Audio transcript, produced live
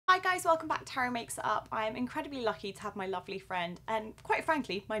Hi guys, welcome back to Harry Makes It Up. I am incredibly lucky to have my lovely friend and quite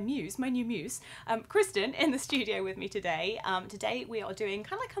frankly my muse, my new muse, Kristen in the studio with me today. Today we are doing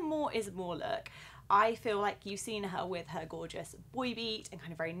kind of like a more is more look. I feel like you've seen her with her gorgeous boy beat and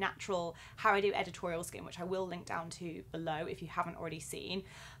kind of very natural how I do editorial skin, which I will link down to below if you haven't already seen.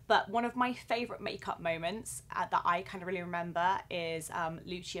 But one of my favourite makeup moments that I kind of really remember is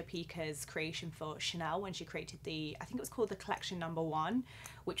Lucia Pica's creation for Chanel when she created I think it was called the collection #1,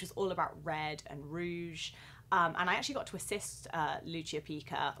 which was all about red and rouge. And I actually got to assist Lucia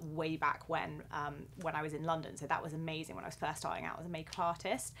Pica way back when I was in London. So that was amazing when I was first starting out as a makeup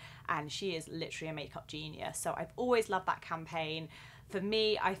artist. And she is literally a makeup genius. So I've always loved that campaign. For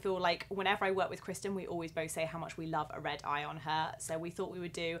me, I feel like whenever I work with Kristen, we always both say how much we love a red eye on her. So we thought we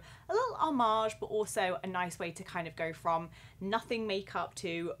would do a little homage, but also a nice way to kind of go from nothing makeup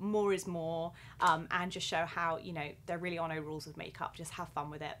to more is more, and just show how, you know, there really are no rules with makeup. Just have fun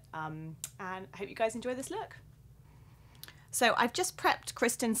with it. And I hope you guys enjoy this look. So I've just prepped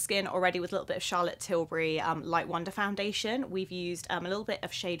Kristen's skin already with a little bit of Charlotte Tilbury Light Wonder foundation. We've used a little bit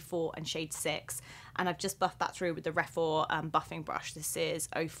of shade 4 and shade 6, and I've just buffed that through with the Refor buffing brush. This is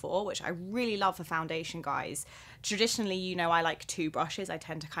 04, which I really love for foundation, guys. Traditionally, you know, I like 2 brushes. I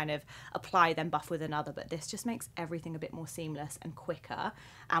tend to kind of apply then buff with another, but this just makes everything a bit more seamless and quicker.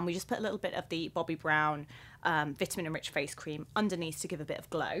 And we just put a little bit of the Bobbi Brown vitamin enriched face cream underneath to give a bit of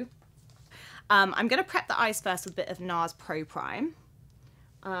glow. I'm going to prep the eyes first with a bit of NARS Pro Prime.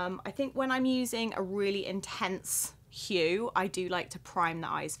 I think when I'm using a really intense hue, I do like to prime the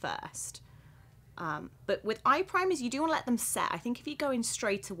eyes first. But with eye primers, you do want to let them set. I think if you go in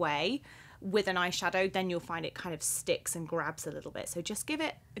straight away with an eyeshadow, then you'll find it kind of sticks and grabs a little bit. So just give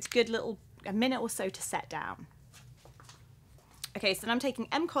it a good a minute or so to set down. Okay, so then I'm taking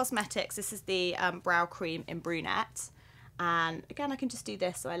M Cosmetics. This is the brow cream in brunette. And again, I can just do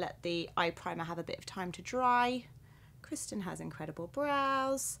this, so I let the eye primer have a bit of time to dry. Kristen has incredible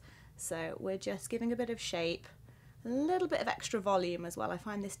brows, so we're just giving a bit of shape, a little bit of extra volume as well. I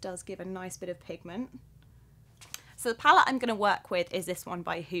find this does give a nice bit of pigment. So the palette I'm going to work with is this one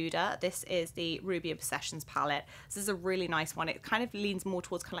by Huda. This is the Ruby Obsessions palette. This is a really nice one. It kind of leans more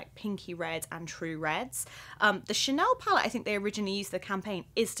towards kind of like pinky reds and true reds. The Chanel palette I think they originally used for the campaign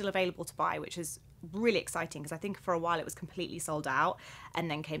is still available to buy, which is really exciting because I think for a while it was completely sold out and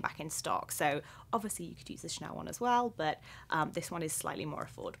then came back in stock. So obviously you could use the Chanel one as well, but this one is slightly more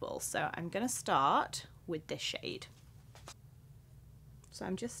affordable. So I'm going to start with this shade. So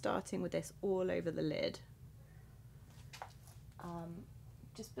I'm just starting with this all over the lid.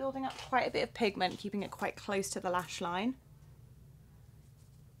 Just building up quite a bit of pigment, keeping it quite close to the lash line.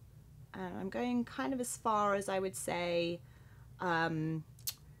 And I'm going kind of as far as I would say kind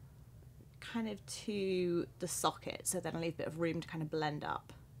of to the socket, so then I leave a bit of room to kind of blend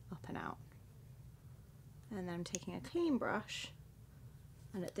up and out. And then I'm taking a clean brush,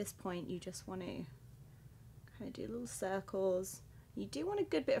 and at this point you just want to kind of do little circles. You do want a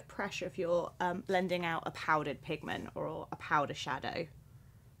good bit of pressure if you're blending out a powdered pigment or a powder shadow,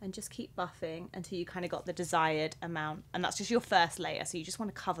 and just keep buffing until you kind of got the desired amount, and that's just your first layer, so you just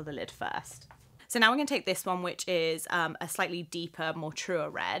want to cover the lid first. So now we're going to take this one, which is a slightly deeper, more truer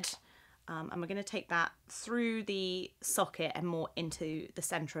red. And we're going to take that through the socket and more into the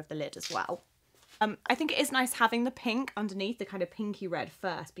centre of the lid as well. I think it is nice having the pink underneath, the kind of pinky red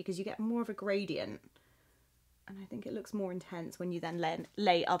first, because you get more of a gradient. And I think it looks more intense when you then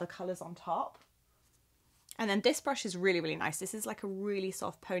lay other colours on top. And then this brush is really, really nice. This is like a really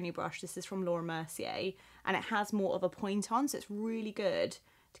soft pony brush. This is from Laura Mercier, and it has more of a point on, so it's really good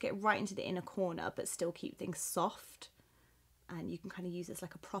to get right into the inner corner, but still keep things soft. And you can kind of use this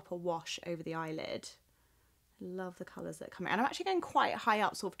like a proper wash over the eyelid. I love the colours that come in. And I'm actually going quite high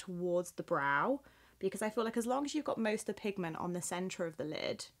up sort of towards the brow, because I feel like as long as you've got most of the pigment on the centre of the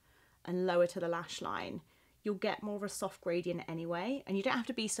lid and lower to the lash line, you'll get more of a soft gradient anyway. And you don't have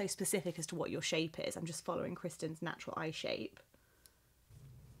to be so specific as to what your shape is. I'm just following Kristen's natural eye shape.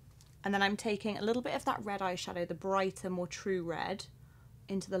 And then I'm taking a little bit of that red eyeshadow, the brighter, more true red,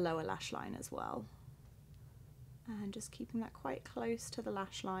 into the lower lash line as well. And just keeping that quite close to the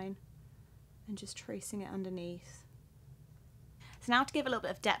lash line and just tracing it underneath. So now to give a little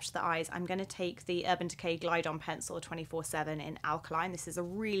bit of depth to the eyes, I'm going to take the Urban Decay Glide On Pencil 24/7 in Alkaline. This is a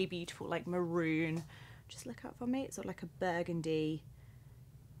really beautiful like maroon, just look out for me, it's sort of like a burgundy,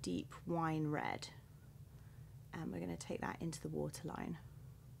 deep wine red. And we're going to take that into the waterline.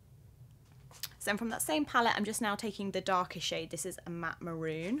 So then from that same palette, I'm just now taking the darker shade. This is a matte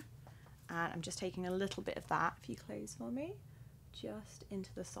maroon. And I'm just taking a little bit of that, if you close for me, just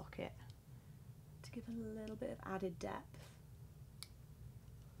into the socket to give a little bit of added depth.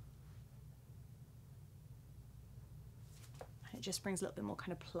 it just brings a little bit more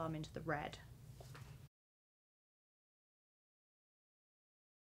kind of plum into the red.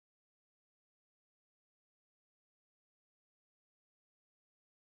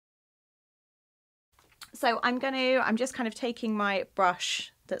 So I'm just kind of taking my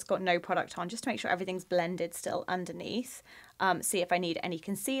brush that's got no product on just to make sure everything's blended still underneath. See if I need any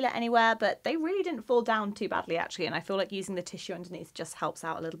concealer anywhere, but they really didn't fall down too badly actually, and I feel like using the tissue underneath just helps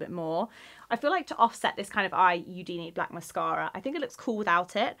out a little bit more. I feel like to offset this kind of eye, you do need black mascara. I think it looks cool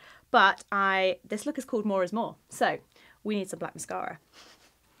without it, but this look is called More is More, so we need some black mascara.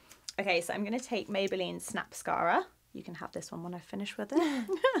 Okay, so I'm going to take Maybelline Snap Mascara. You can have this one when I finish with it.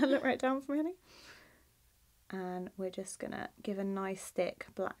 Look right down for me, honey. And we're just gonna give a nice thick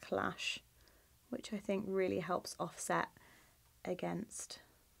black lash, which I think really helps offset against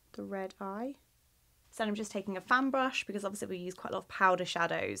the red eye. So I'm just taking a fan brush, because obviously we use quite a lot of powder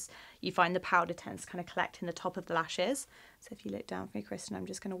shadows. You find the powder tends to kind of collect in the top of the lashes. So if you look down for me, Kristen, I'm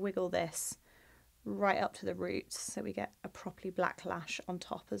just gonna wiggle this right up to the roots so we get a properly black lash on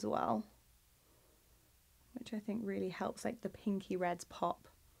top as well, which I think really helps like the pinky reds pop.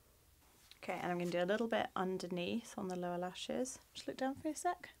 Okay, and I'm going to do a little bit underneath on the lower lashes. Just look down for me a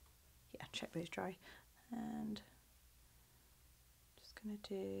sec. Yeah, check those dry. And just going to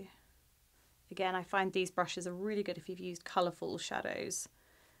do... Again, I find these brushes are really good if you've used colourful shadows,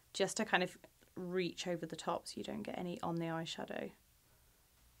 just to kind of reach over the top so you don't get any on the eyeshadow.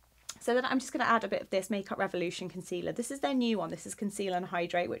 So then I'm just going to add a bit of this Makeup Revolution concealer. This is their new one. This is Conceal and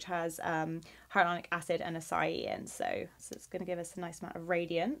Hydrate, which has hyaluronic acid and acai in. So it's going to give us a nice amount of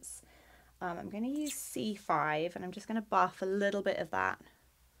radiance. I'm going to use C5, and I'm just going to buff a little bit of that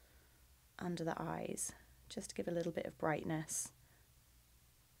under the eyes, just to give a little bit of brightness.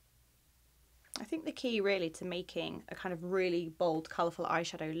 I think the key really to making a kind of really bold, colourful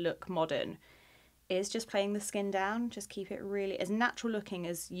eyeshadow look modern is just playing the skin down. Just keep it really as natural looking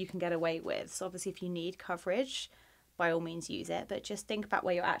as you can get away with. So obviously if you need coverage, by all means use it, but just think about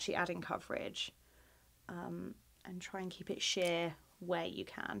where you're actually adding coverage, and try and keep it sheer where you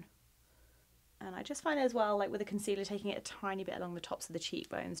can. And I just find as well, like with the concealer, taking it a tiny bit along the tops of the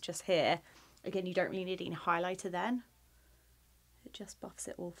cheekbones, just here. Again, you don't really need any highlighter then. It just buffs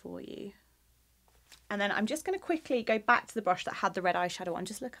it all for you. And then I'm just going to quickly go back to the brush that had the red eyeshadow on.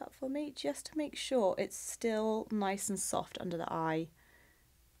 Just look up for me, just to make sure it's still nice and soft under the eye.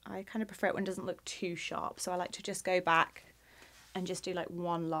 I kind of prefer it when it doesn't look too sharp. So I like to just go back and just do like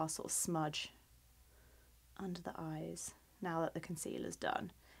one last sort of smudge under the eyes now that the concealer's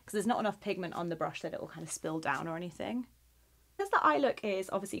done. Because there's not enough pigment on the brush that it will kind of spill down or anything. Because the eye look is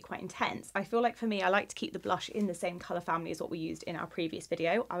obviously quite intense, I feel like for me I like to keep the blush in the same colour family as what we used in our previous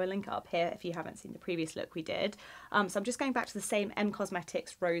video. I will link it up here if you haven't seen the previous look we did. So I'm just going back to the same M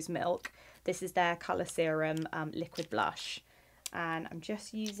Cosmetics Rose Milk. This is their Colour Serum liquid blush. And I'm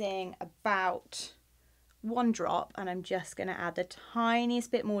just using about 1 drop, and I'm just going to add the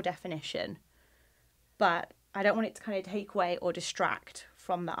tiniest bit more definition. But I don't want it to kind of take away or distract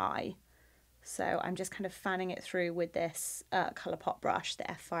from the eye. So I'm just kind of fanning it through with this Colourpop brush, the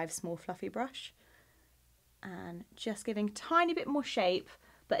F5 small fluffy brush. And just giving a tiny bit more shape,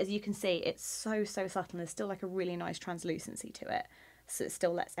 but as you can see, it's so subtle, and there's still like a really nice translucency to it. So it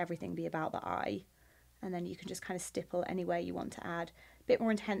still lets everything be about the eye. And then you can just kind of stipple anywhere you want to add a bit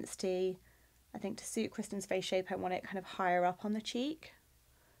more intensity. I think to suit Kristen's face shape, I want it kind of higher up on the cheek,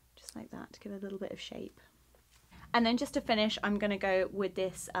 just like that, to give it a little bit of shape. And then just to finish, I'm going to go with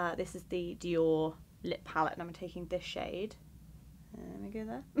this. This is the Dior lip palette, and I'm taking this shade. Let me go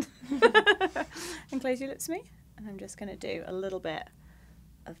there. And close your lips to me. And I'm just going to do a little bit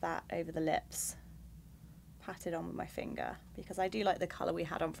of that over the lips. Pat it on with my finger, because I do like the colour we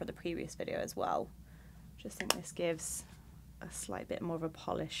had on for the previous video as well. Just think this gives a slight bit more of a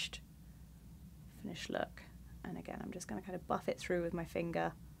polished, finished look. And again, I'm just going to kind of buff it through with my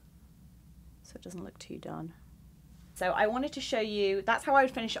finger so it doesn't look too done. So I wanted to show you, that's how I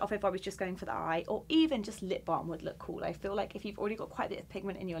would finish it off if I was just going for the eye, or even just lip balm would look cool. I feel like if you've already got quite a bit of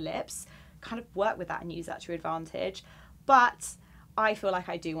pigment in your lips, kind of work with that and use that to your advantage. But I feel like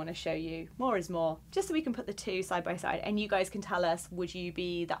I do want to show you more is more, just so we can put the two side by side, and you guys can tell us, would you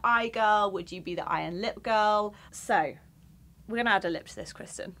be the eye girl? Would you be the eye and lip girl? So we're going to add a lip to this,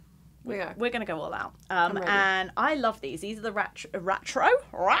 Kristen. We're going to go all out. And I love these. These are the retro.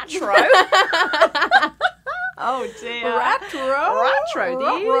 Oh dear. Retro.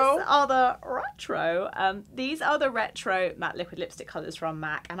 These are the retro matte liquid lipstick colours from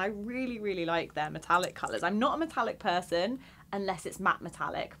MAC, and I really like their metallic colours. I'm not a metallic person unless it's matte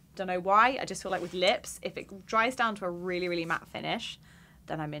metallic. Don't know why, I just feel like with lips, if it dries down to a really matte finish,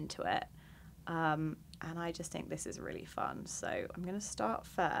 then I'm into it. And I just think this is really fun. So I'm going to start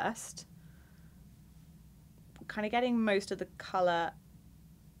first, kind of getting most of the colour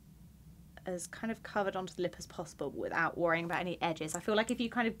as kind of covered onto the lip as possible without worrying about any edges. I feel like if you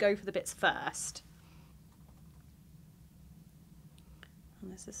kind of go for the bits first,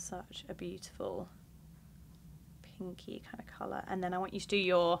 and this is such a beautiful pinky kind of colour, and then I want you to do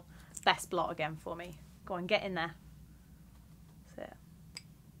your best blot again for me. Go on, get in there. That's it.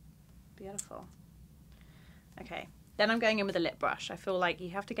 Beautiful. Okay, then I'm going in with a lip brush. I feel like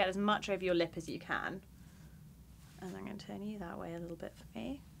you have to get as much over your lip as you can. And I'm going to turn you that way a little bit for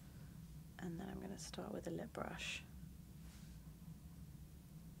me. And then I'm going to start with a lip brush.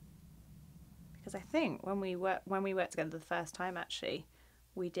 Because I think when we worked together the first time, actually,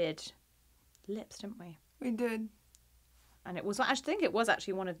 we did lips, didn't we? We did. And it was, I think it was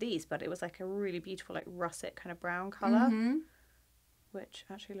actually one of these, but it was like a really beautiful, like russet kind of brown colour, which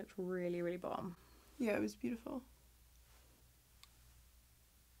actually looked really, really bomb. Yeah, it was beautiful.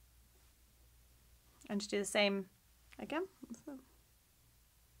 And just do the same again.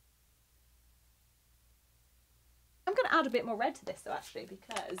 I'm going to add a bit more red to this though, actually,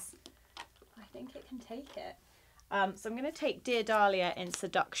 because I think it can take it. So I'm going to take Dear Dahlia in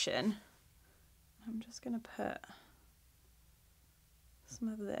Seduction. I'm just going to put some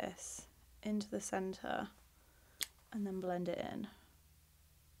of this into the centre and then blend it in.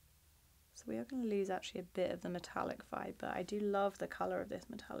 So we are going to lose actually a bit of the metallic vibe, but I do love the colour of this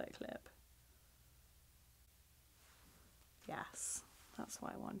metallic lip. Yes, that's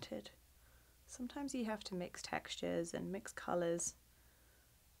what I wanted. Sometimes you have to mix textures and mix colours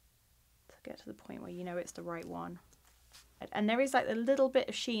to get to the point where you know it's the right one. And there is like a little bit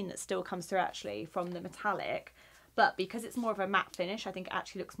of sheen that still comes through actually from the metallic, but because it's more of a matte finish, I think it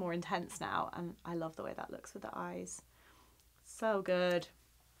actually looks more intense now, and I love the way that looks with the eyes. So good.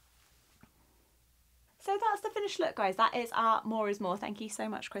 So that's the finished look, guys. That is our More is More. Thank you so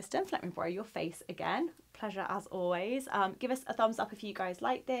much, Kristen, for letting me borrow your face again. Pleasure as always. Give us a thumbs up if you guys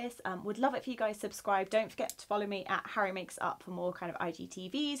like this. Would love it if you guys subscribe. Don't forget to follow me at HarryMakesItUp for more kind of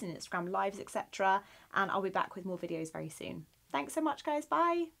IGTVs and Instagram lives, etc. And I'll be back with more videos very soon. Thanks so much, guys.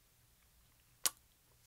 Bye.